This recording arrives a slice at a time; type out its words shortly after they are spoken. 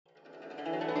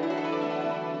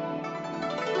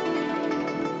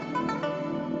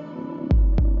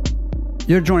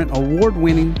You're joining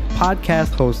award-winning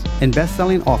podcast host and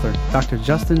best-selling author, Dr.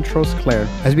 Justin Trosclair,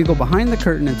 as we go behind the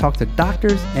curtain and talk to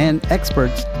doctors and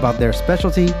experts about their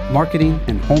specialty, marketing,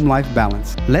 and home life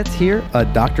balance. Let's hear a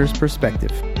doctor's perspective.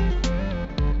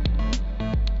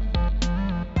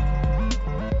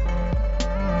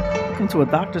 Welcome to a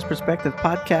Doctor's Perspective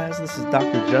podcast. This is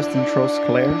Dr. Justin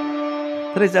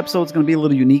Trosclair. Today's episode is going to be a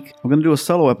little unique. I'm going to do a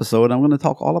solo episode. I'm going to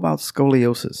talk all about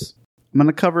scoliosis. I'm going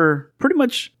to cover pretty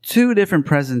much two different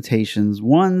presentations.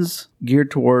 One's geared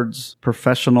towards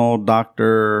professional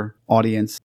doctor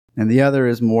audience, and the other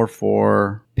is more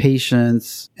for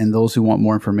patients and those who want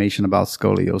more information about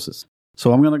scoliosis.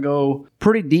 So I'm going to go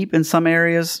pretty deep in some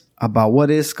areas about what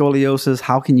is scoliosis,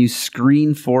 how can you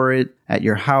screen for it at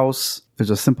your house. There's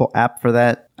a simple app for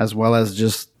that, as well as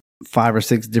just 5 or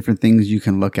 6 different things you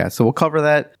can look at. So we'll cover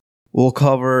that. We'll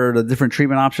cover the different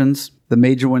treatment options, the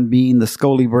major one being the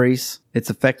Scoli brace, its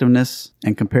effectiveness,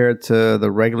 and compare it to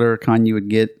the regular kind you would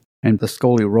get, and the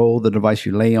Scoli roll, the device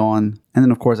you lay on. And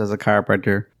then, of course, as a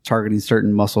chiropractor, targeting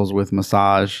certain muscles with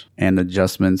massage and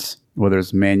adjustments, whether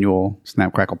it's manual,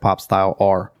 snap, crackle, pop style,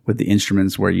 or with the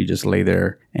instruments where you just lay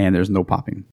there and there's no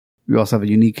popping. We also have a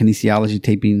unique kinesiology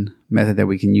taping method that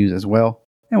we can use as well.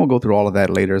 And we'll go through all of that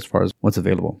later as far as what's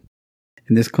available.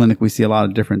 In this clinic, we see a lot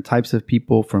of different types of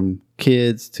people, from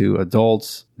kids to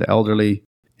adults, the elderly,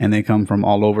 and they come from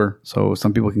all over. So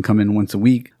some people can come in once a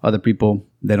week. Other people,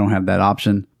 they don't have that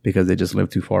option because they just live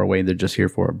too far away. They're just here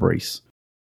for a brace.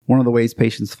 One of the ways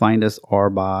patients find us are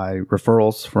by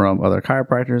referrals from other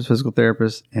chiropractors, physical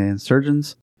therapists, and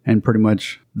surgeons. And pretty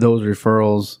much those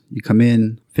referrals, you come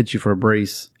in, fit you for a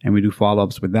brace, and we do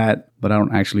follow-ups with that. But I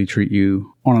don't actually treat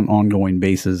you on an ongoing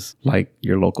basis like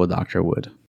your local doctor would.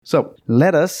 So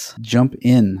let us jump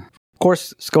in. Of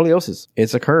course, scoliosis,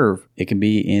 it's a curve. It can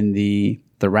be in the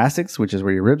thoracics, which is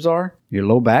where your ribs are, your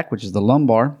low back, which is the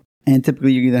lumbar. And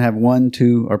typically you either have 1,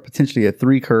 2, or potentially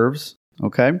 3 curves.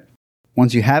 Okay.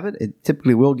 Once you have it, it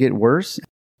typically will get worse.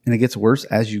 And it gets worse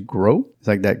as you grow. It's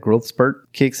like that growth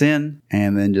spurt kicks in,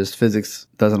 and then just physics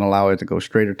doesn't allow it to go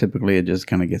straighter. Typically, it just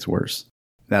kind of gets worse.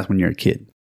 That's when you're a kid.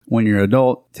 When you're an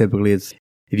adult, typically it's,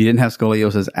 if you didn't have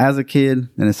scoliosis as a kid,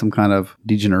 then it's some kind of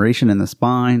degeneration in the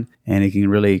spine, and it can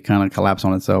really kind of collapse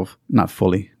on itself. Not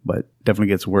fully, but definitely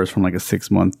gets worse from like a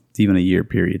 6-month to even a year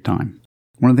period of time.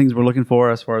 One of the things we're looking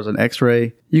for as far as an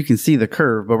x-ray, you can see the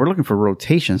curve, but we're looking for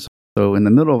rotation. So in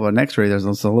the middle of an x-ray, there's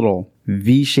a little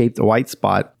V-shaped white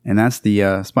spot, and that's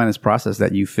the spinous process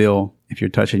that you feel if you're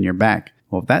touching your back.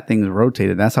 Well, if that thing's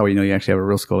rotated, that's how you know you actually have a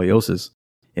real scoliosis.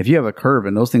 If you have a curve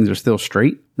and those things are still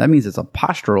straight, that means it's a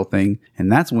postural thing, and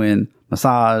that's when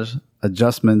massage,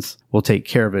 adjustments will take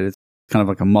care of it. It's kind of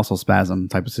like a muscle spasm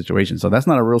type of situation. So that's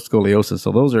not a real scoliosis.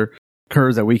 So those are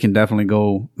curves that we can definitely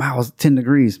go, wow, it's 10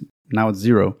 degrees. Now it's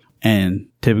 0. And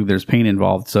typically there's pain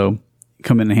involved. So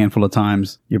come in a handful of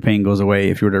times, your pain goes away.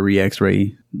 If you were to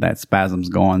re-x-ray, that spasm's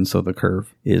gone, so the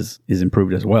curve is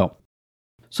improved as well.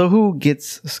 So who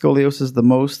gets scoliosis the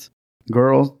most?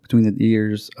 Girls between the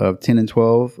years of 10 and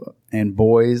 12, and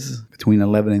boys between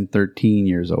 11 and 13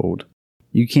 years old.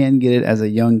 You can get it as a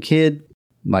young kid,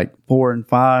 like 4 and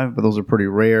 5, but those are pretty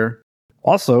rare.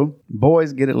 Also,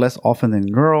 boys get it less often than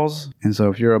girls. And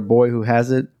so if you're a boy who has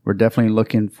it, we're definitely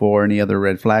looking for any other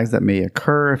red flags that may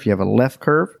occur. If you have a left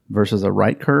curve versus a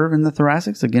right curve in the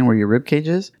thoracics, again, where your rib cage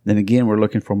is, then again, we're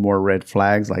looking for more red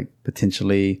flags, like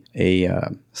potentially a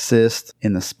cyst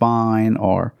in the spine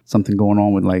or something going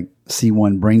on with like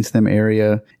C1 brainstem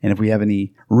area. And if we have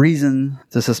any reason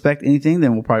to suspect anything,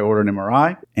 then we'll probably order an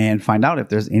MRI and find out if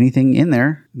there's anything in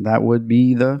there that would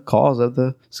be the cause of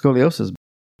the scoliosis.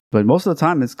 But most of the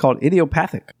time, it's called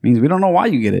idiopathic. It means we don't know why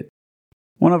you get it.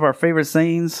 One of our favorite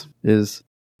sayings is,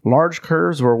 large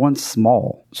curves were once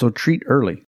small, so treat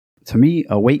early. To me,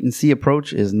 a wait and see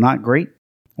approach is not great.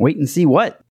 Wait and see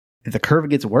what? If the curve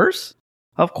gets worse?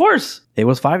 Of course, it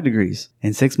was 5 degrees.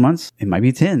 In 6 months, it might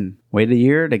be 10. Wait a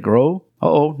year, they grow.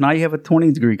 Now you have a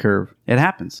 20-degree curve. It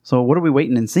happens. So what are we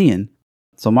waiting and seeing?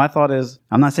 So my thought is,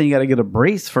 I'm not saying you got to get a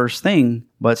brace first thing,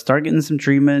 but start getting some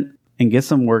treatment and get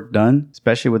some work done,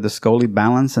 especially with the Scoli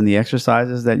balance and the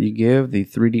exercises that you give, the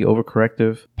 3D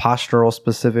overcorrective, postural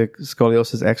specific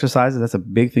scoliosis exercises. That's a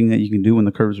big thing that you can do when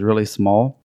the curve is really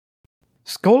small.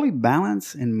 Scoli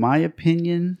balance, in my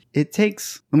opinion, it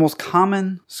takes the most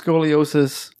common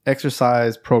scoliosis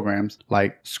exercise programs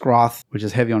like Scroth, which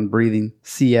is heavy on breathing,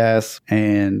 CS,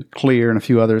 and Clear, and a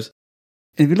few others.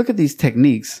 And if you look at these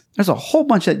techniques, there's a whole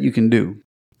bunch that you can do.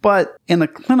 But in a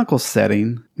clinical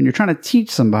setting, when you're trying to teach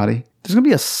somebody, there's going to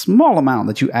be a small amount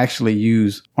that you actually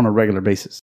use on a regular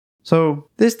basis. So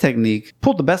this technique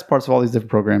pulled the best parts of all these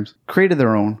different programs, created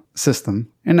their own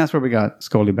system, and that's where we got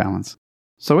Scoli balance.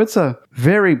 So it's a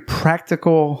very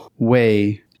practical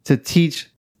way to teach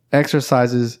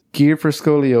exercises geared for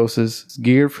scoliosis,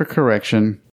 geared for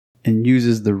correction, and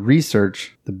uses the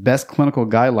research, the best clinical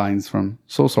guidelines from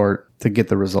SOSART to get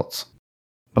the results.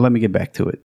 But let me get back to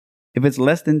it. If it's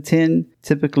less than 10,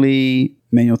 typically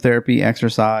manual therapy,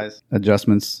 exercise,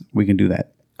 adjustments, we can do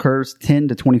that. Curves 10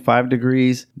 to 25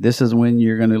 degrees. This is when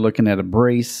you're going to be looking at a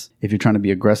brace if you're trying to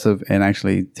be aggressive and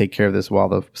actually take care of this while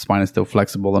the spine is still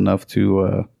flexible enough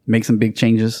to make some big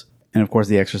changes. And of course,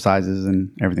 the exercises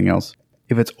and everything else.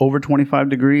 If it's over 25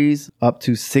 degrees, up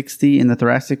to 60 in the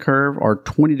thoracic curve, or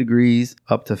 20 degrees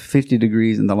up to 50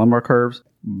 degrees in the lumbar curves,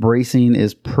 bracing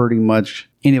is pretty much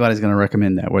anybody's going to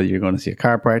recommend that. Whether you're going to see a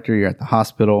chiropractor, you're at the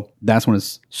hospital, that's when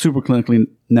it's super clinically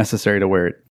necessary to wear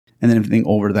it. And then anything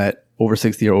over that, over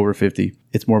 60 or over 50,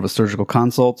 it's more of a surgical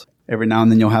consult. Every now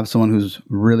and then you'll have someone who's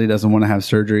really doesn't want to have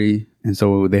surgery. And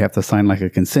so they have to sign like a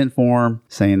consent form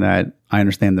saying that I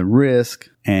understand the risk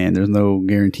and there's no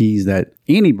guarantees that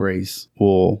any brace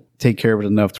will take care of it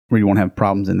enough where you won't have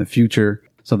problems in the future.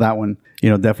 So that one,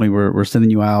 definitely we're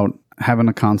sending you out, having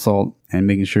a consult and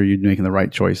making sure you're making the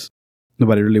right choice.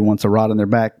 Nobody really wants a rod in their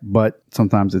back, but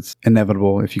sometimes it's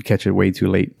inevitable if you catch it way too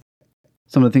late.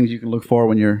 Some of the things you can look for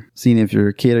when you're seeing if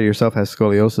your kid or yourself has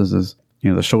scoliosis is,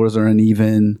 the shoulders are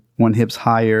uneven, one hip's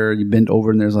higher, you bend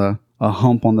over and there's a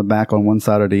hump on the back on one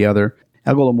side or the other.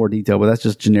 I'll go a little more detail, but that's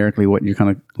just generically what you're kind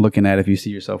of looking at if you see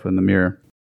yourself in the mirror.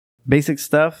 Basic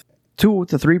stuff, 2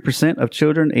 to 3% of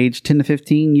children aged 10 to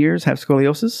 15 years have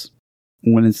scoliosis.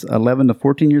 When it's 11 to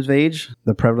 14 years of age,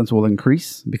 the prevalence will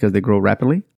increase because they grow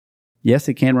rapidly. Yes,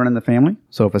 it can run in the family.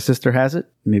 So if a sister has it,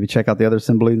 maybe check out the other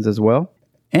siblings as well.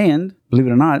 And believe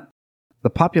it or not, the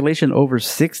population over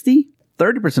 60,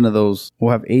 30% of those will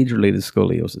have age-related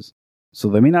scoliosis. So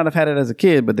they may not have had it as a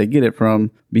kid, but they get it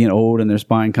from being old and their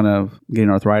spine kind of getting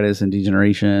arthritis and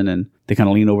degeneration, and they kind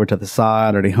of lean over to the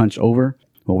side or they hunch over.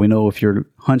 Well, we know if you're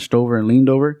hunched over and leaned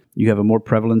over, you have a more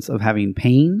prevalence of having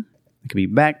pain. It could be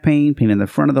back pain, pain in the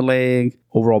front of the leg,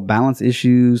 overall balance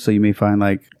issues. So you may find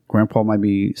like grandpa might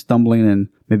be stumbling and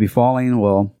maybe falling.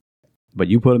 Well, but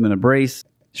you put them in a brace,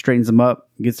 straightens them up,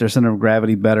 gets their center of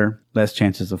gravity better, less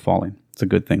chances of falling. It's a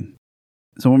good thing.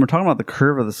 So when we're talking about the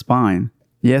curve of the spine,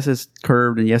 yes, it's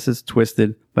curved and yes, it's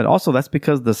twisted, but also that's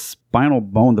because the spinal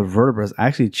bone, the vertebra, has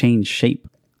actually changed shape.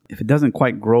 If it doesn't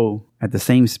quite grow at the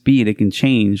same speed, it can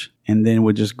change. And then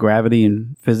with just gravity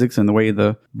and physics and the way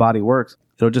the body works,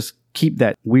 it'll just keep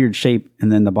that weird shape. And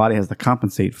then the body has to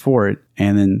compensate for it.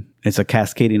 And then it's a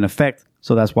cascading effect.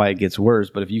 So that's why it gets worse.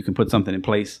 But if you can put something in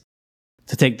place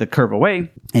to take the curve away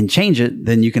and change it,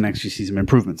 then you can actually see some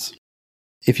improvements.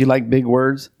 If you like big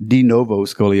words, de novo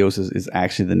scoliosis is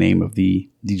actually the name of the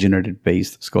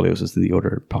degenerative-based scoliosis in the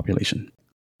older population.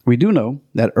 We do know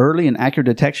that early and accurate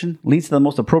detection leads to the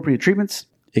most appropriate treatments.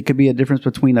 It could be a difference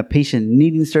between a patient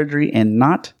needing surgery and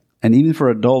not. And even for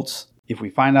adults, if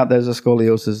we find out there's a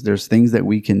scoliosis, there's things that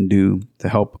we can do to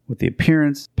help with the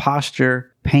appearance,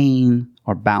 posture, pain,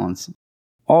 or balance.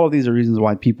 All of these are reasons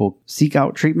why people seek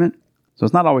out treatment. So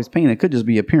it's not always pain. It could just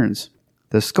be appearance.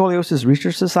 The Scoliosis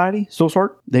Research Society,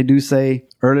 SOSART, they do say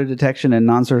early detection and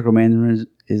non-surgical management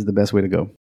is the best way to go.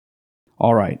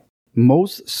 All right.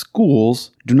 Most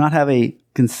schools do not have a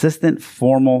consistent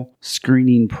formal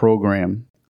screening program.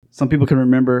 Some people can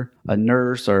remember a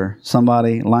nurse or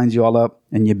somebody lines you all up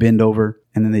and you bend over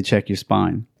and then they check your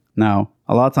spine. Now,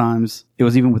 a lot of times it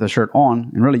was even with a shirt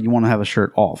on, and really you want to have a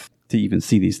shirt off to even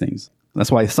see these things. That's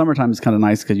why summertime is kind of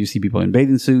nice because you see people in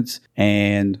bathing suits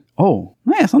and, oh,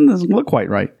 man, something doesn't look quite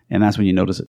right. And that's when you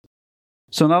notice it.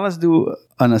 So now let's do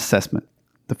an assessment.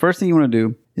 The first thing you want to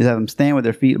do is have them stand with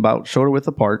their feet about shoulder width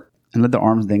apart and let their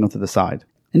arms dangle to the side.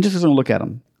 And just going to look at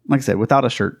them. Like I said, without a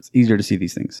shirt, it's easier to see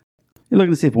these things. You're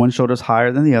looking to see if one shoulder is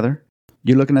higher than the other.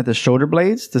 You're looking at the shoulder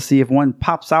blades to see if one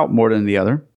pops out more than the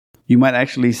other. You might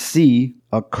actually see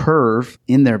a curve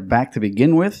in their back to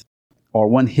begin with, or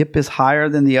one hip is higher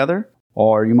than the other.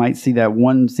 Or you might see that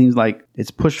one seems like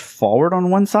it's pushed forward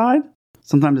on one side.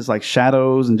 Sometimes it's like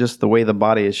shadows and just the way the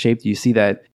body is shaped. You see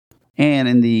that. And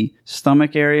in the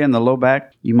stomach area and the low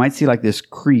back, you might see like this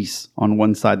crease on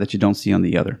one side that you don't see on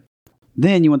the other.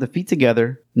 Then you want the feet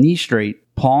together, knees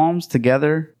straight, palms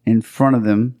together in front of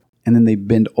them, and then they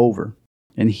bend over.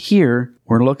 And here,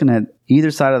 we're looking at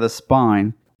either side of the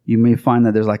spine. You may find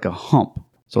that there's like a hump.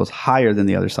 So it's higher than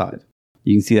the other side.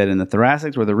 You can see that in the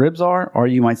thoracics where the ribs are, or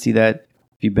you might see that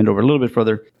if you bend over a little bit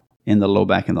further in the low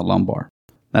back and the lumbar.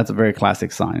 That's a very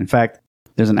classic sign. In fact,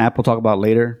 there's an app we'll talk about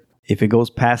later. If it goes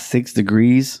past 6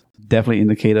 degrees, definitely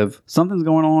indicative something's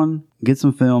going on. Get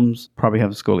some films, probably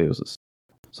have scoliosis.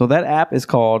 So that app is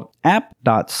called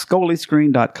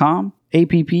app.scoliescreen.com.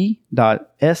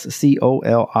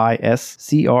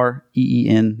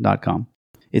 app.scoliscreen.com.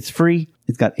 It's free.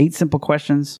 It's got 8 simple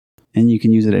questions, and you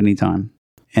can use it anytime.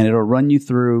 And it'll run you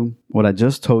through what I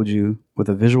just told you with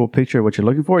a visual picture of what you're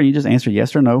looking for. And you just answer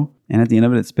yes or no. And at the end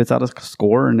of it, it spits out a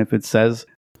score. And if it says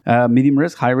medium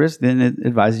risk, high risk, then it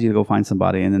advises you to go find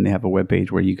somebody. And then they have a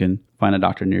webpage where you can find a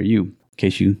doctor near you in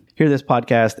case you hear this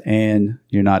podcast and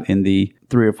you're not in the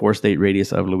 3 or 4 state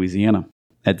radius of Louisiana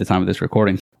at the time of this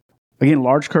recording. Again,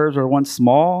 large curves are once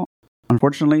small.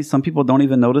 Unfortunately, some people don't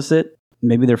even notice it.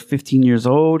 Maybe they're 15 years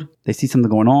old. They see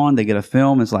something going on. They get a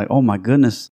film. It's like, oh my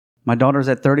goodness, my daughter's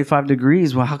at 35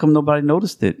 degrees. Well, how come nobody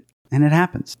noticed it? And it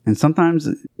happens. And sometimes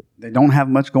they don't have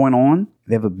much going on.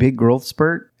 They have a big growth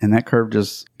spurt, and that curve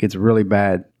just gets really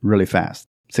bad really fast,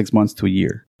 6 months to a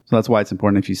year. So that's why it's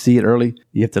important. If you see it early,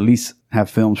 you have to at least have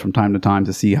films from time to time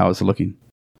to see how it's looking.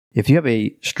 If you have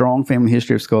a strong family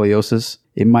history of scoliosis,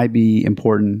 it might be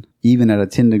important, even at a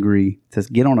 10 degree, to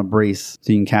get on a brace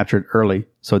so you can capture it early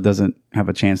so it doesn't have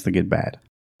a chance to get bad.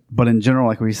 But in general,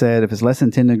 like we said, if it's less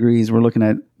than 10 degrees, we're looking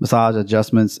at massage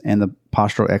adjustments and the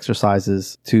postural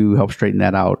exercises to help straighten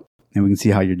that out. And we can see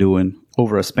how you're doing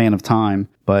over a span of time.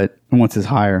 But once it's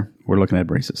higher, we're looking at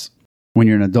braces. When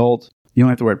you're an adult, you don't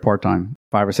have to wear it part-time.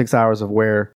 5 or 6 hours of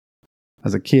wear.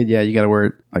 As a kid, you got to wear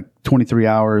it like 23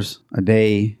 hours a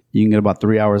day. You can get about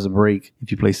 3 hours of break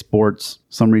if you play sports.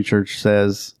 Some research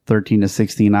says 13 to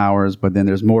 16 hours, but then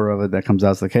there's more of it that comes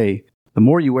out. It's like, hey, the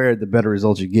more you wear it, the better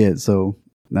results you get. So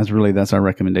that's our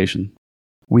recommendation.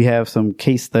 We have some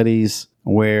case studies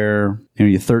where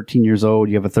you're 13 years old,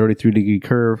 you have a 33-degree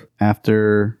curve.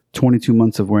 After 22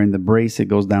 months of wearing the brace, it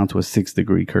goes down to a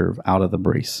 6-degree curve out of the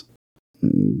brace.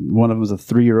 One of them is a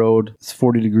 3-year-old. It's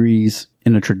 40 degrees.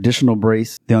 In a traditional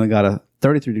brace, they only got a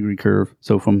 33-degree curve.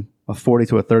 So from a 40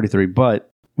 to a 33.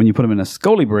 But when you put them in a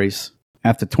Scoli brace,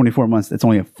 after 24 months, it's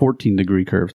only a 14-degree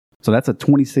curve. So that's a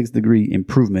 26-degree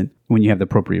improvement when you have the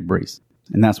appropriate brace.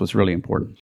 And that's what's really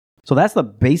important. So that's the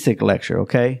basic lecture,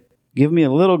 okay? Give me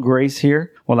a little grace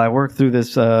here while I work through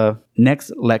this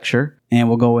next lecture, and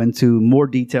we'll go into more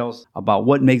details about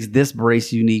what makes this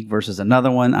brace unique versus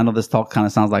another one. I know this talk kind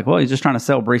of sounds like, well, he's just trying to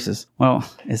sell braces. Well,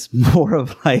 it's more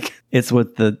of like, it's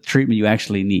with the treatment you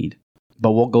actually need.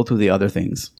 But we'll go through the other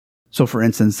things. So for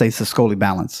instance, say the Scoli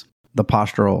balance, the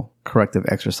postural corrective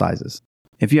exercises.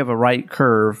 If you have a right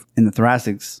curve in the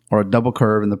thoracics or a double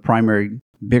curve and the primary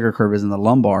bigger curve is in the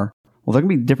lumbar, well, there can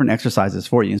be different exercises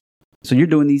for you. So you're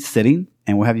doing these sitting,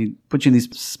 and we'll have you put you in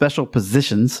these special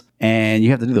positions, and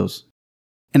you have to do those.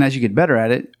 And as you get better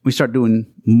at it, we start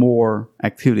doing more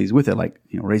activities with it, like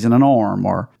raising an arm,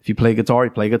 or if you play guitar, you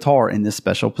play guitar in this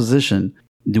special position,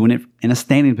 doing it in a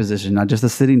standing position, not just a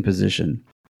sitting position.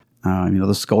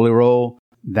 The Scoli roll,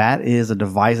 that is a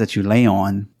device that you lay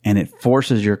on, and it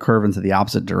forces your curve into the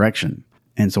opposite direction.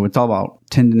 And so it's all about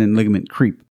tendon and ligament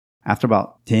creep. After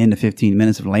about 10 to 15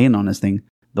 minutes of laying on this thing,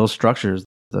 those structures,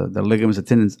 the ligaments and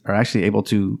tendons are actually able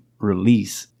to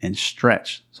release and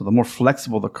stretch. So the more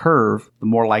flexible the curve, the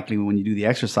more likely when you do the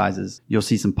exercises, you'll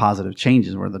see some positive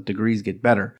changes where the degrees get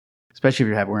better. Especially if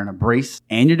you're wearing a brace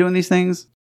and you're doing these things.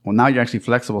 Well, now you're actually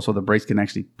flexible, so the brace can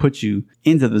actually put you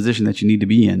into the position that you need to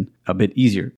be in a bit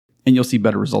easier. And you'll see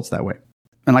better results that way.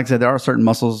 And like I said, there are certain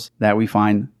muscles that we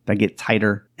find that get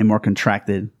tighter and more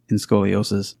contracted in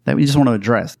scoliosis that we just want to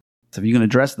address. So if you can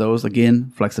address those,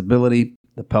 again, flexibility,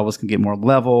 the pelvis can get more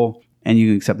level, and you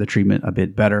can accept the treatment a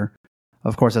bit better.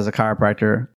 Of course, as a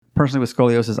chiropractor, personally with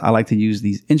scoliosis, I like to use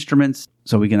these instruments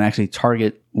so we can actually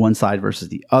target one side versus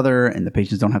the other, and the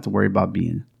patients don't have to worry about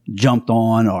being jumped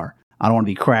on or I don't want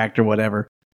to be cracked or whatever.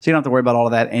 So you don't have to worry about all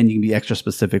of that, and you can be extra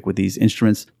specific with these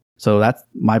instruments. So that's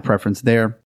my preference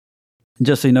there.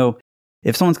 Just so you know,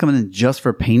 if someone's coming in just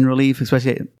for pain relief,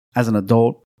 especially as an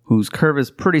adult whose curve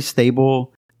is pretty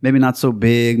stable, maybe not so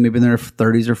big, maybe in their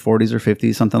 30s or 40s or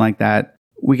 50s, something like that,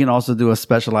 we can also do a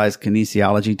specialized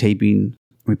kinesiology taping.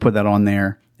 We put that on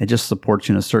there. It just supports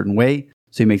you in a certain way.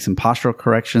 So you make some postural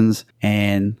corrections,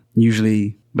 and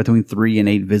usually between 3 and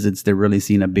 8 visits, they're really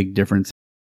seeing a big difference.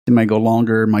 It might go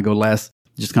longer, it might go less.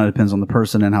 It just kind of depends on the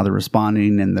person and how they're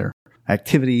responding and their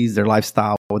activities, their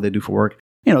lifestyle, what they do for work.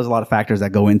 There's a lot of factors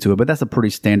that go into it, but that's a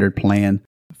pretty standard plan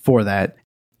for that.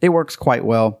 It works quite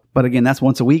well. But again, that's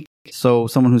once a week. So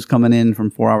someone who's coming in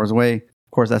from 4 hours away,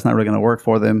 of course, that's not really going to work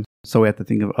for them. So we have to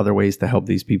think of other ways to help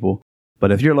these people.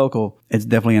 But if you're local, it's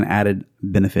definitely an added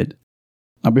benefit.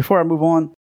 Now, before I move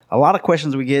on, a lot of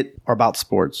questions we get are about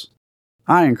sports.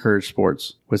 I encourage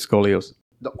sports with scoliosis.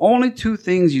 The only 2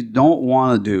 things you don't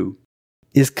want to do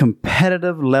is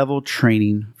competitive level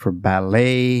training for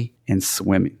ballet and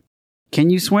swimming. Can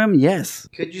you swim? Yes.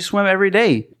 Could you swim every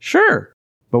day? Sure.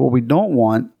 But what we don't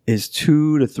want is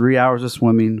 2 to 3 hours of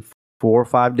swimming 4 or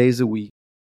 5 days a week.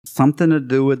 Something to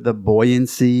do with the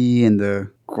buoyancy and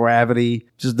the gravity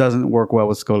just doesn't work well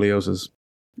with scoliosis.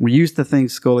 We used to think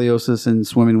scoliosis in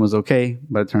swimming was okay,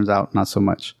 but it turns out not so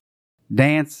much.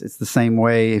 Dance, it's the same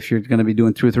way. If you're going to be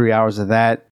doing 2 or 3 hours of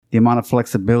that, the amount of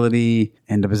flexibility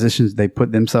and the positions they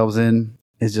put themselves in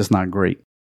is just not great.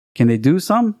 Can they do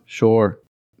some? Sure.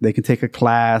 They can take a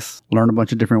class, learn a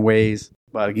bunch of different ways.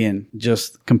 But again,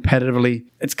 just competitively,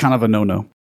 it's kind of a no-no.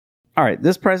 All right,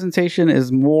 this presentation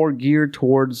is more geared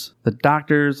towards the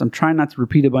doctors. I'm trying not to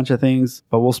repeat a bunch of things,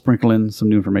 but we'll sprinkle in some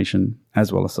new information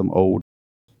as well as some old.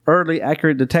 Early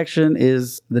accurate detection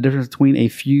is the difference between a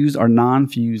fused or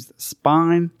non-fused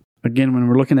spine. Again, when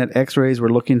we're looking at x-rays, we're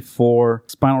looking for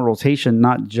spinal rotation,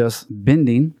 not just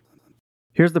bending.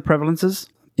 Here's the prevalences.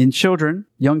 In children,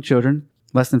 young children,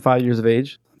 less than 5 years of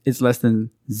age, it's less than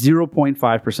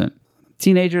 0.5%.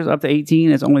 Teenagers up to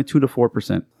 18, it's only 2 to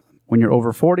 4%. When you're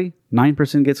over 40,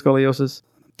 9% get scoliosis,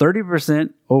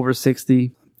 30% over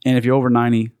 60, and if you're over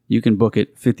 90, you can book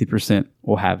it, 50%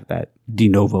 will have that de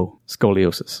novo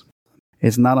scoliosis.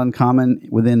 It's not uncommon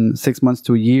within 6 months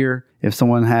to a year if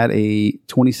someone had a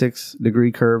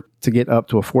 26-degree curve to get up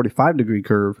to a 45-degree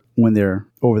curve when they're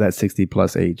over that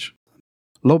 60-plus age.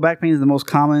 Low back pain is the most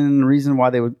common reason why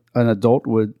an adult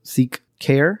would seek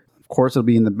care. Of course, it'll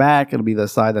be in the back. It'll be the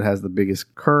side that has the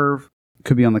biggest curve. It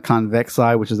could be on the convex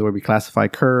side, which is the way we classify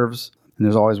curves. And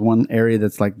there's always one area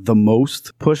that's like the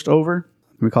most pushed over.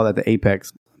 We call that the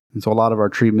apex. And so a lot of our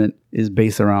treatment is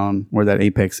based around where that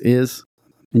apex is.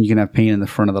 And you can have pain in the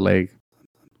front of the leg.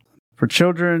 For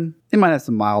children, they might have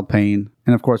some mild pain.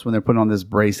 And of course, when they're putting on this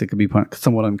brace, it could be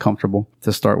somewhat uncomfortable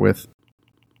to start with.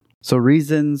 So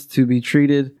reasons to be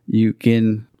treated, you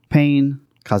can pain,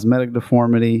 cosmetic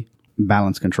deformity,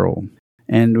 balance control.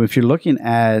 And if you're looking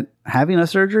at having a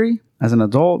surgery as an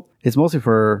adult, it's mostly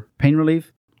for pain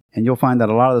relief. And you'll find that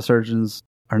a lot of the surgeons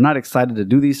are not excited to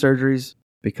do these surgeries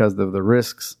because of the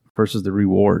risks versus the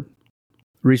reward.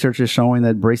 Research is showing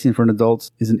that bracing for adults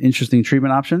is an interesting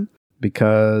treatment option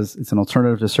because it's an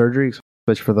alternative to surgery,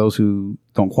 especially for those who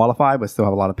don't qualify but still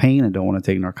have a lot of pain and don't want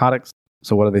to take narcotics.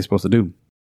 So what are they supposed to do?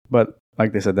 But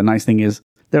like they said, the nice thing is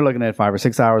they're looking at 5 or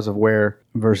 6 hours of wear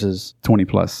versus 20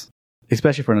 plus,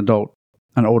 especially for an adult,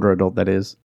 an older adult that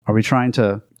is. Are we trying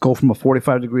to go from a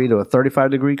 45-degree to a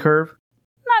 35-degree curve?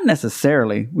 Not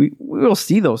necessarily. We will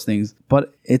see those things,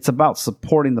 but it's about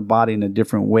supporting the body in a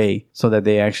different way so that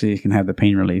they actually can have the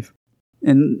pain relief.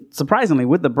 And surprisingly,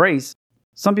 with the brace,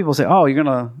 some people say, oh, you're going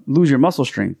to lose your muscle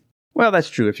strength. Well, that's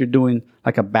true if you're doing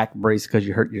like a back brace because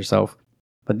you hurt yourself.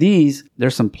 But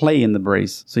there's some play in the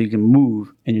brace so you can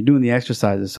move and you're doing the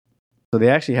exercises. So they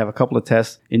actually have a couple of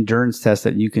tests, endurance tests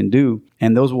that you can do,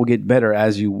 and those will get better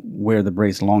as you wear the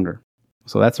brace longer.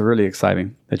 So that's really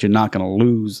exciting that you're not going to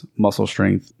lose muscle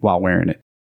strength while wearing it.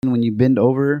 And when you bend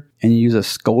over and you use a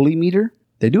scoliometer,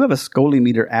 they do have a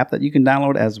scoliometer app that you can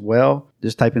download as well.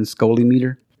 Just type in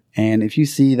scoliometer. And if you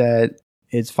see that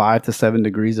it's 5 to 7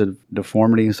 degrees of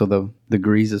deformity, so the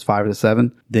degrees is 5 to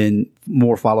 7, then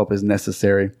more follow-up is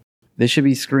necessary. They should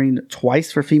be screened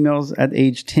twice for females at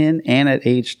age 10 and at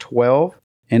age 12.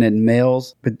 And at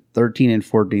males, at 13 and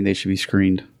 14, they should be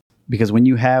screened. Because when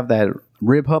you have that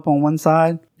rib hump on one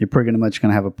side, you're pretty much going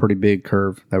to have a pretty big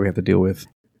curve that we have to deal with.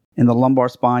 In the lumbar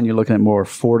spine, you're looking at more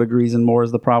 4 degrees and more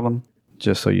is the problem,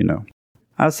 just so you know.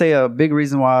 I'd say a big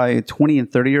reason why 20 and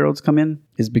 30-year-olds come in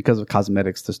is because of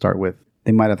cosmetics to start with.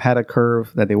 They might have had a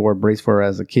curve that they wore a brace for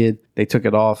as a kid. They took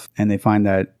it off and they find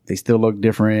that they still look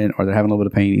different or they're having a little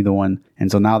bit of pain, either one.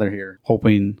 And so now they're here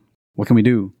hoping, what can we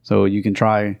do? So you can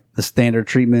try the standard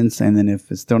treatments, and then if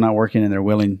it's still not working and they're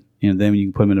willing, then you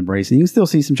can put them in a brace. And you can still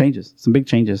see some changes, some big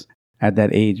changes at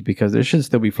that age because it should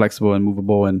still be flexible and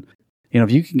movable. And, if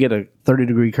you can get a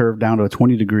 30-degree curve down to a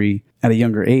 20-degree at a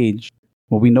younger age,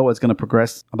 well, we know it's going to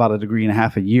progress about 1.5 degrees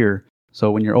a year.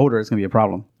 So when you're older, it's going to be a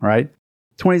problem, right?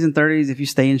 20s and 30s, if you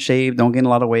stay in shape, don't gain a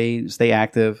lot of weight, stay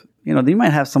active, you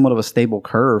might have somewhat of a stable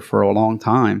curve for a long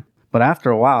time. But after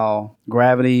a while,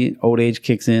 gravity, old age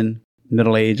kicks in,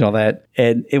 middle age, all that,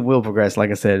 and it will progress,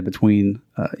 like I said, between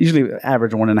usually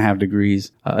average 1.5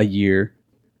 degrees a year.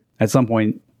 At some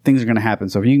point, things are going to happen.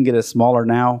 So if you can get it smaller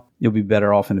now, you'll be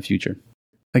better off in the future.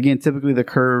 Again, typically the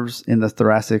curves in the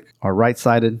thoracic are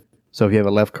right-sided. So if you have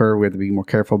a left curve, we have to be more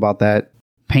careful about that.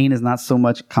 Pain is not so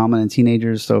much common in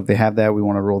teenagers, so if they have that, we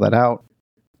want to rule that out.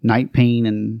 Night pain,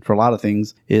 and for a lot of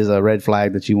things, is a red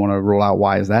flag that you want to rule out.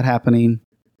 Why is that happening?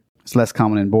 It's less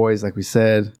common in boys, like we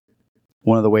said.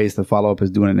 One of the ways to follow up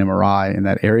is doing an MRI in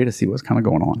that area to see what's kind of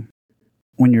going on.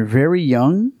 When you're very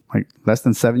young, like less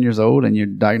than 7 years old, and you're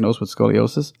diagnosed with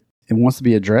scoliosis, it wants to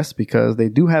be addressed because they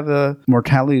do have a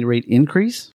mortality rate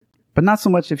increase, but not so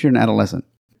much if you're an adolescent.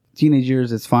 Teenage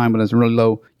years, it's fine, but it's really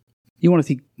low. You want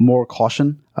to take more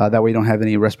caution. That way you don't have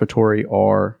any respiratory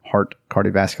or heart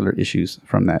cardiovascular issues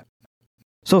from that.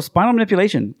 So spinal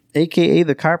manipulation, aka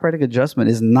the chiropractic adjustment,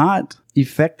 is not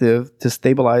effective to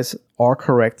stabilize or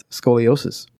correct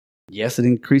scoliosis. Yes, it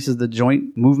increases the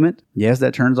joint movement. Yes,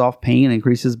 that turns off pain,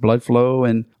 increases blood flow,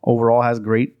 and overall has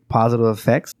great positive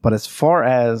effects. But as far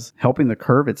as helping the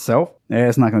curve itself,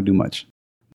 it's not going to do much.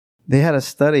 They had a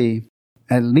study,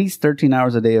 at least 13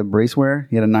 hours a day of brace wear,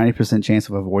 you had a 90% chance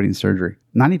of avoiding surgery.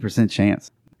 90% chance.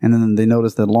 And then they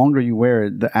noticed the longer you wear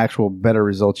it, the actual better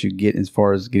results you get as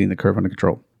far as getting the curve under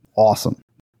control. Awesome.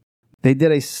 They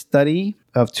did a study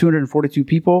of 242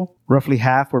 people. Roughly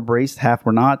half were braced, half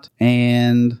were not.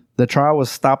 And the trial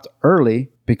was stopped early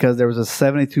because there was a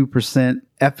 72%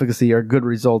 efficacy or good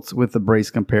results with the brace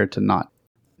compared to not.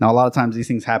 Now, a lot of times these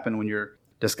things happen when you're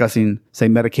discussing, say,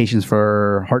 medications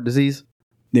for heart disease.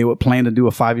 They would plan to do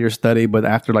a 5-year study, but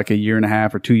after like a year and a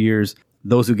half or 2 years,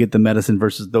 those who get the medicine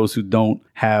versus those who don't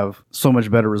have so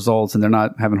much better results and they're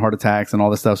not having heart attacks and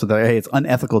all this stuff. So they're, hey, it's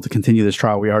unethical to continue this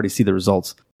trial. We already see the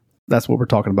results. That's what we're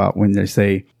talking about when they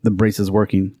say the brace is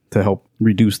working to help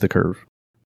reduce the curve.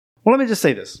 Well, let me just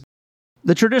say this.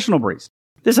 The traditional brace,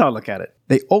 this is how I look at it.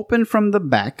 They open from the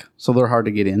back, so they're hard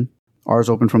to get in. Ours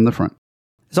open from the front.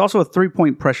 It's also a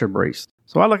 3-point pressure brace.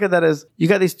 So I look at that as you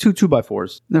got these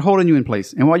 2x4s. They're holding you in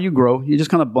place. And while you grow, you're just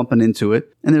kind of bumping into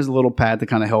it. And there's a little pad to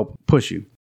kind of help push you.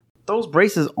 Those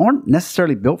braces aren't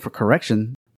necessarily built for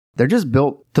correction. They're just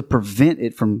built to prevent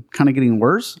it from kind of getting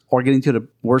worse or getting to the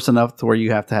worse enough to where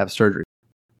you have to have surgery.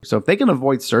 So if they can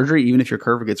avoid surgery, even if your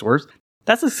curve gets worse,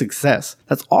 that's a success.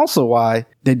 That's also why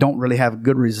they don't really have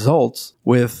good results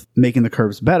with making the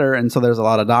curves better. And so there's a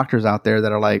lot of doctors out there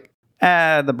that are like,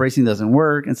 the bracing doesn't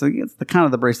work. And so it's the kind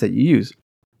of the brace that you use.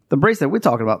 The brace that we're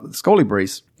talking about, the Scoli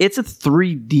brace, it's a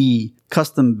 3D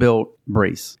custom built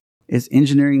brace. It's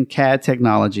engineering CAD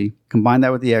technology, combine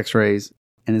that with the x-rays,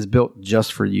 and it's built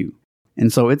just for you.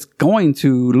 And so it's going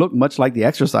to look much like the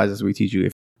exercises we teach you.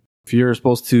 If you're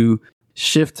supposed to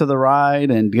shift to the right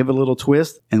and give it a little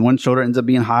twist, and one shoulder ends up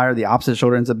being higher, the opposite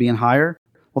shoulder ends up being higher,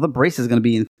 well, the brace is going to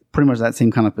be in pretty much that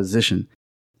same kind of position.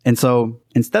 And so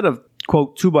instead of,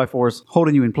 quote, 2x4s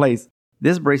holding you in place,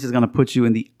 this brace is going to put you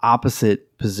in the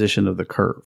opposite position of the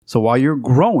curve. So while you're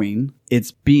growing,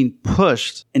 it's being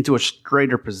pushed into a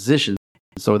straighter position.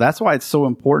 So that's why it's so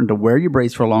important to wear your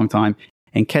brace for a long time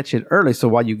and catch it early. So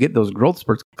while you get those growth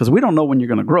spurts, because we don't know when you're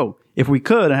going to grow. If we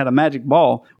could and had a magic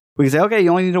ball, we could say, okay, you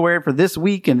only need to wear it for this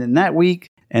week and then that week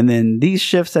and then these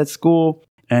shifts at school,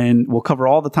 and we'll cover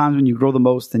all the times when you grow the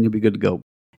most and you'll be good to go.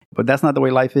 But that's not the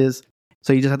way life is.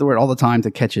 So you just have to wear it all the time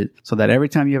to catch it so that every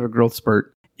time you have a growth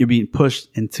spurt, you're being pushed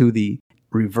into the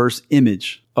reverse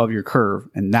image of your curve.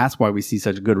 And that's why we see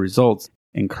such good results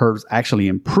and curves actually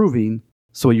improving.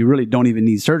 So you really don't even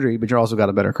need surgery, but you also got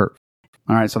a better curve.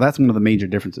 All right. So that's one of the major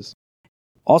differences.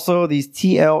 Also, these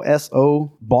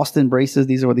TLSO Boston braces,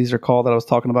 these are what these are called that I was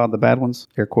talking about, the bad ones,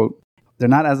 air quote. They're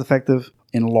not as effective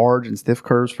in large and stiff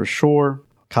curves for sure.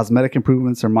 Cosmetic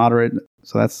improvements are moderate.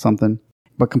 So that's something.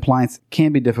 But compliance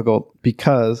can be difficult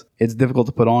because it's difficult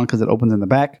to put on because it opens in the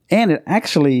back. And it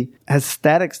actually has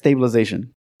static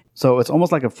stabilization. So it's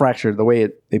almost like a fracture, the way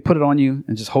they put it on you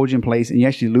and just hold you in place, and you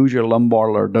actually lose your lumbar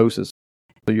lordosis.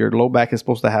 So your low back is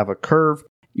supposed to have a curve.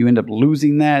 You end up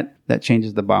losing that. That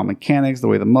changes the biomechanics, the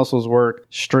way the muscles work,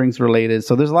 strength related.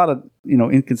 So there's a lot of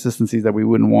inconsistencies that we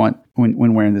wouldn't want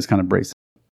when wearing this kind of brace.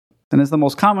 And it's the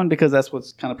most common because that's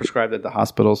what's kind of prescribed at the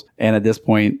hospitals. And at this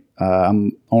point, I'm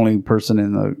the only person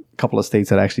in a couple of states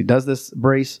that actually does this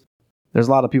brace. There's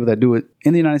a lot of people that do it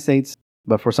in the United States,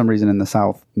 but for some reason in the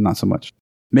South, not so much.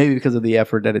 Maybe because of the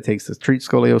effort that it takes to treat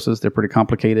scoliosis. They're pretty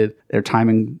complicated. They're time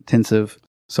intensive.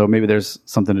 So maybe there's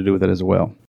something to do with it as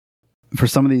well. For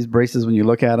some of these braces, when you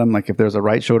look at them, like if there's a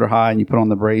right shoulder high and you put on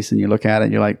the brace and you look at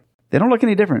it, you're like, they don't look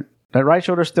any different. That right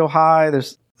shoulder's still high.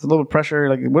 There's a little pressure.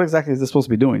 Like, what exactly is this supposed to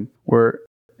be doing? Where,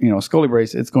 a Scoli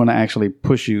brace, it's going to actually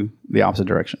push you the opposite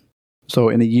direction. So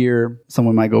in a year,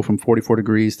 someone might go from 44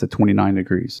 degrees to 29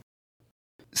 degrees.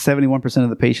 71% of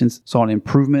the patients saw an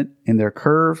improvement in their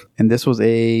curve. And this was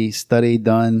a study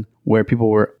done where people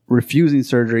were refusing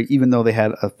surgery, even though they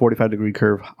had a 45-degree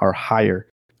curve or higher,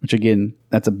 which again,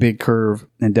 that's a big curve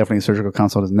and definitely a surgical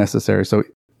consult is necessary. So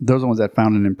those are the ones that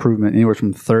found an improvement anywhere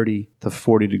from 30 to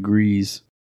 40 degrees.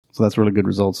 So that's really good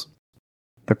results.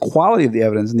 The quality of the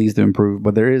evidence needs to improve,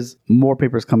 but there is more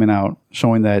papers coming out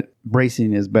showing that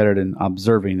bracing is better than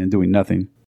observing and doing nothing.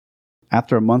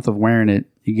 After a month of wearing it,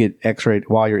 you get x-rayed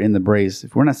while you're in the brace.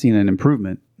 If we're not seeing an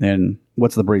improvement, then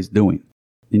what's the brace doing?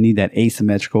 You need that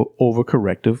asymmetrical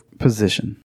overcorrective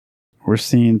position. We're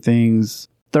seeing things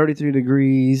 33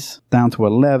 degrees down to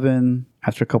 11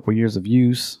 after a couple of years of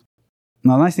use.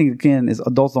 Now, the nice thing, again, is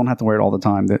adults don't have to wear it all the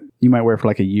time. That you might wear it for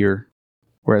like a year,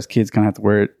 whereas kids kind of have to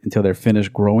wear it until they're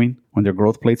finished growing. When their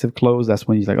growth plates have closed, that's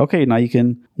when you're like, okay, now you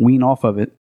can wean off of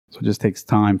it. So it just takes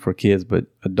time for kids, but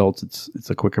adults, it's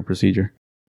a quicker procedure.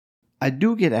 I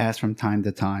do get asked from time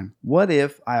to time, what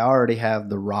if I already have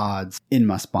the rods in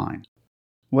my spine?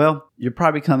 Well, you're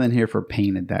probably coming here for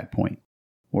pain at that point.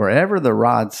 Wherever the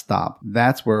rods stop,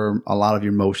 that's where a lot of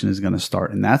your motion is going to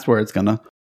start. And that's where it's going to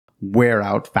wear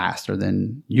out faster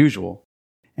than usual.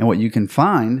 And what you can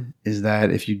find is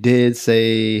that if you did,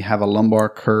 say, have a lumbar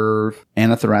curve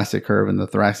and a thoracic curve, and the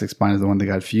thoracic spine is the one that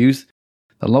got fused,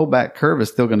 the low back curve is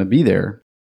still going to be there.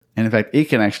 And in fact, it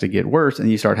can actually get worse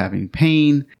and you start having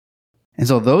pain. And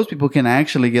so those people can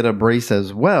actually get a brace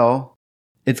as well.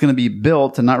 It's going to be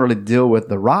built to not really deal with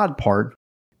the rod part,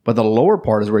 but the lower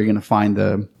part is where you're going to find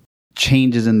the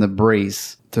changes in the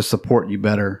brace to support you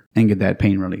better and get that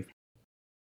pain relief.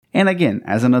 And again,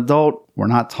 as an adult, we're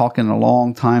not talking a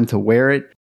long time to wear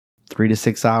it. 3 to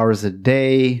 6 hours a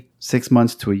day, 6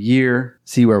 months to a year,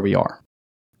 see where we are.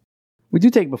 We do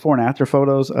take before and after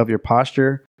photos of your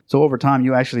posture. So over time,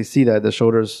 you actually see that the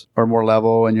shoulders are more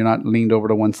level and you're not leaned over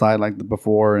to one side like the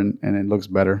before, and it looks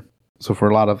better. So for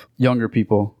a lot of younger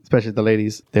people, especially the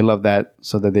ladies, they love that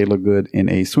so that they look good in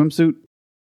a swimsuit.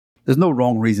 There's no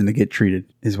wrong reason to get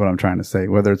treated is what I'm trying to say,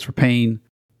 whether it's for pain,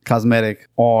 cosmetic,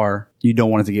 or you don't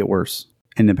want it to get worse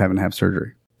and end up having to have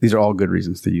surgery. These are all good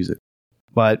reasons to use it.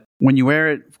 But when you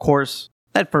wear it, of course,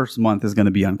 that first month is going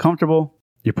to be uncomfortable.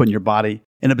 You're putting your body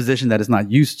in a position that it's not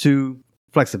used to.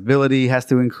 Flexibility has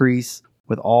to increase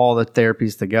with all the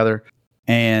therapies together.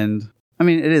 And I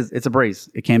mean, it's a brace.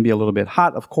 It can be a little bit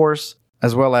hot, of course,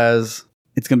 as well as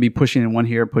it's going to be pushing in one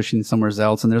here, pushing somewhere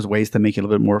else. And there's ways to make it a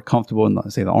little bit more comfortable in,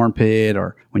 say, the armpit,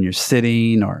 or when you're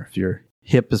sitting, or if your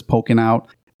hip is poking out.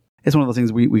 It's one of those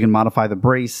things we can modify the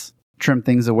brace, trim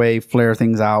things away, flare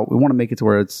things out. We want to make it to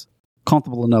where it's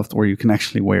comfortable enough to where you can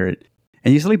actually wear it.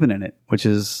 And you're sleeping in it, which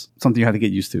is something you have to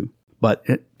get used to. But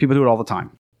people do it all the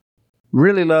time.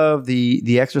 Really love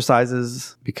the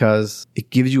exercises because it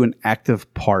gives you an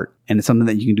active part, and it's something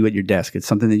that you can do at your desk. It's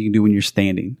something that you can do when you're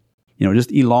standing. You know,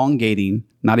 just elongating,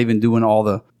 not even doing all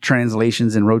the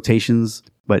translations and rotations,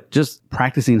 but just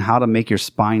practicing how to make your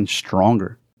spine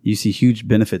stronger. You see huge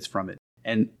benefits from it.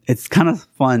 And it's kind of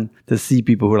fun to see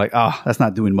people who are like, oh, that's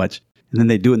not doing much. And then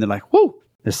they do it and they're like, whoo,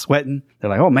 they're sweating. They're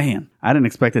like, oh man, I didn't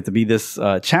expect it to be this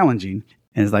challenging.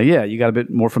 And it's like, yeah, you got a bit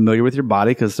more familiar with your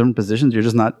body because certain positions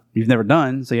you've never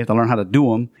done. So you have to learn how to do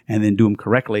them and then do them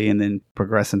correctly and then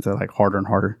progress into like harder and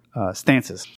harder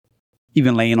stances.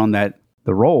 Even laying on the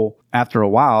roll, after a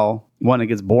while, one, it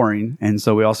gets boring. And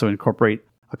so we also incorporate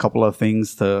a couple of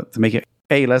things to make it,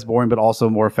 less boring, but also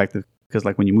more effective. Because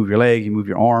like when you move your leg, you move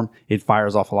your arm, it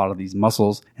fires off a lot of these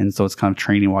muscles. And so it's kind of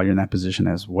training while you're in that position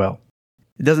as well.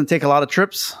 It doesn't take a lot of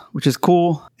trips, which is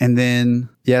cool. And then,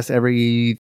 yes,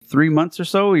 every 3 months or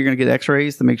so, you're going to get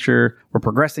x-rays to make sure we're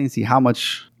progressing, see how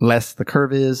much less the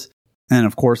curve is. And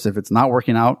of course, if it's not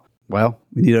working out, well,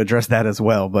 we need to address that as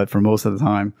well. But for most of the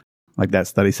time, like that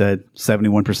study said,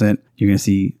 71%, you're going to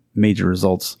see major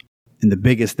results. And the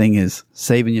biggest thing is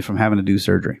saving you from having to do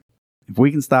surgery. If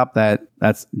we can stop that,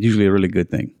 that's usually a really good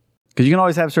thing. Because you can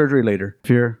always have surgery later. If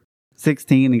you're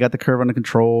 16 and got the curve under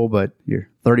control, but you're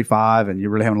 35 and you're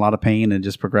really having a lot of pain and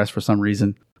just progress for some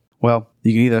reason, well,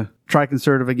 you can either try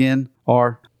conservative again,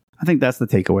 or I think that's the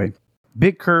takeaway.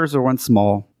 Big curves are once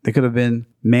small. They could have been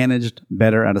managed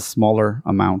better at a smaller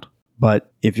amount.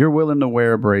 But if you're willing to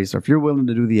wear a brace, or if you're willing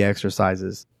to do the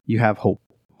exercises, you have hope.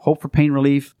 Hope for pain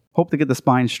relief, hope to get the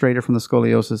spine straighter from the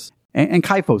scoliosis, and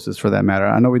kyphosis for that matter.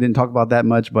 I know we didn't talk about that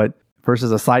much, but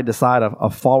versus a side-to-side, a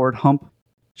forward hump,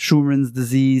 Schuman's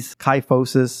disease,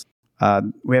 kyphosis.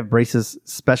 We have braces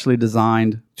specially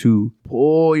designed to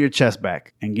pull your chest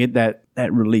back and get that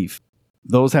relief.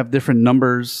 Those have different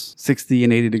numbers, 60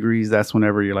 and 80 degrees. That's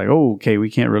whenever you're like, oh, okay, we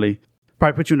can't really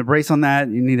probably put you in a brace on that.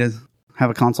 You need to have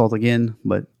a consult again.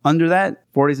 But under that,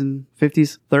 40s and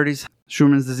 50s, 30s,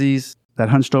 Schuman's disease, that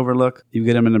hunched over look, you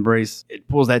get them in a brace, it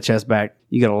pulls that chest back.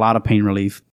 You get a lot of pain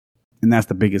relief. And that's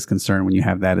the biggest concern when you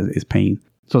have that is pain.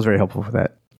 So it's very helpful for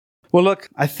that. Well, look,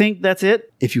 I think that's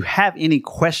it. If you have any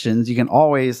questions, you can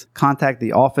always contact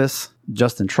the office,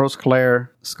 Justin Trosclair,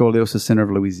 Scoliosis Center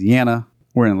of Louisiana.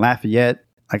 We're in Lafayette.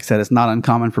 Like I said, it's not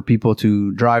uncommon for people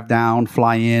to drive down,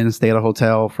 fly in, stay at a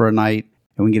hotel for a night,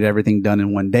 and we can get everything done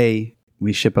in one day.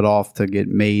 We ship it off to get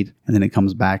made, and then it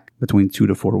comes back between 2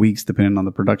 to 4 weeks, depending on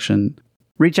the production.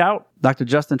 Reach out,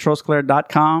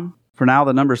 drjustintrosclair.com For now,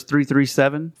 the number is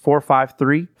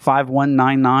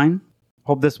 337-453-5199.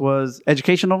 Hope this was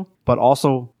educational, but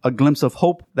also a glimpse of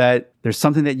hope that there's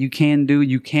something that you can do.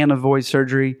 You can avoid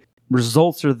surgery.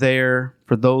 Results are there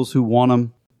for those who want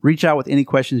them. Reach out with any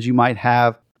questions you might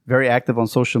have. Very active on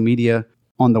social media.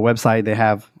 On the website, they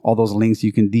have all those links.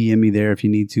 You can DM me there if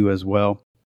you need to as well.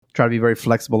 Try to be very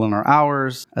flexible in our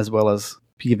hours, as well as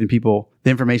giving people the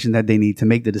information that they need to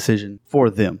make the decision for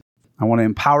them. I want to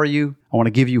empower you. I want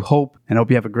to give you hope, and I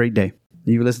hope you have a great day.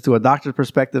 You listen to a Doctor's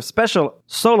Perspective special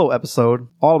solo episode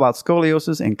all about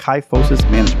scoliosis and kyphosis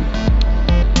management.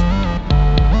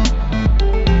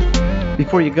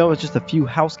 Before you go, it's just a few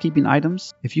housekeeping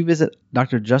items. If you visit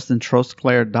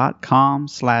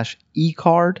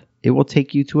drjustintrosclair.com/ecard, it will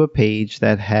take you to a page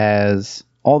that has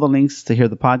all the links to hear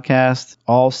the podcast,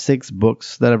 all 6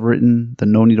 books that I've written, the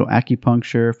No Needle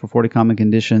Acupuncture for 40 Common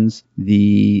Conditions,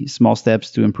 the Small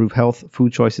Steps to Improve Health,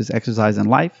 Food Choices, Exercise, and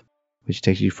Life, which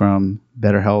takes you from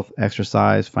better health,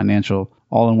 exercise, financial,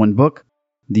 all in one book.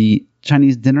 The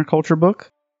Chinese Dinner Culture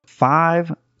book,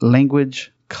 5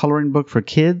 language coloring book for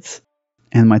kids,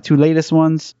 and my 2 latest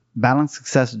ones, Balanced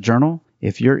Success Journal.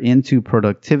 If you're into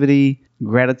productivity,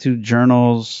 gratitude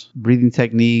journals, breathing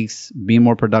techniques, being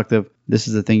more productive, this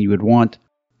is the thing you would want.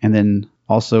 And then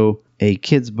also a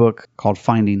kid's book called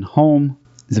Finding Home.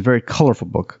 It's a very colorful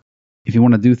book. If you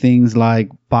want to do things like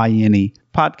buy any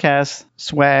podcast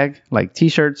swag, like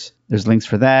t-shirts, there's links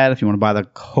for that. If you want to buy the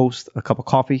host a cup of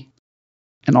coffee.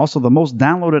 And also the most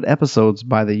downloaded episodes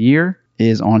by the year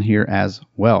is on here as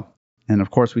well. And of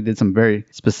course, we did some very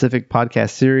specific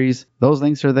podcast series. Those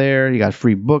links are there. You got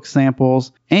free book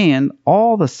samples and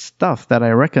all the stuff that I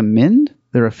recommend.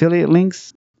 They're affiliate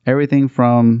links. Everything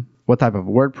from what type of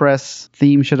WordPress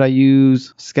theme should I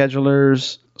use,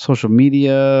 schedulers, social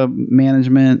media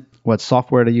management, what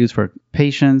software to use for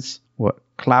patients, what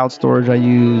cloud storage I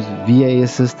use, VA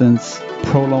assistance,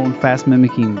 Prolone fast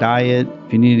mimicking diet.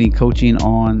 If you need any coaching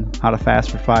on how to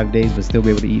fast for 5 days but still be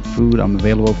able to eat food, I'm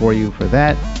available for you for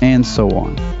that, and so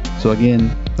on. So again,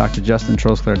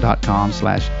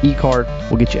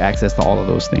 drjustintrosclair.com/ecard will get you access to all of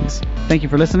those things. Thank you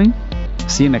for listening.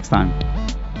 See you next time.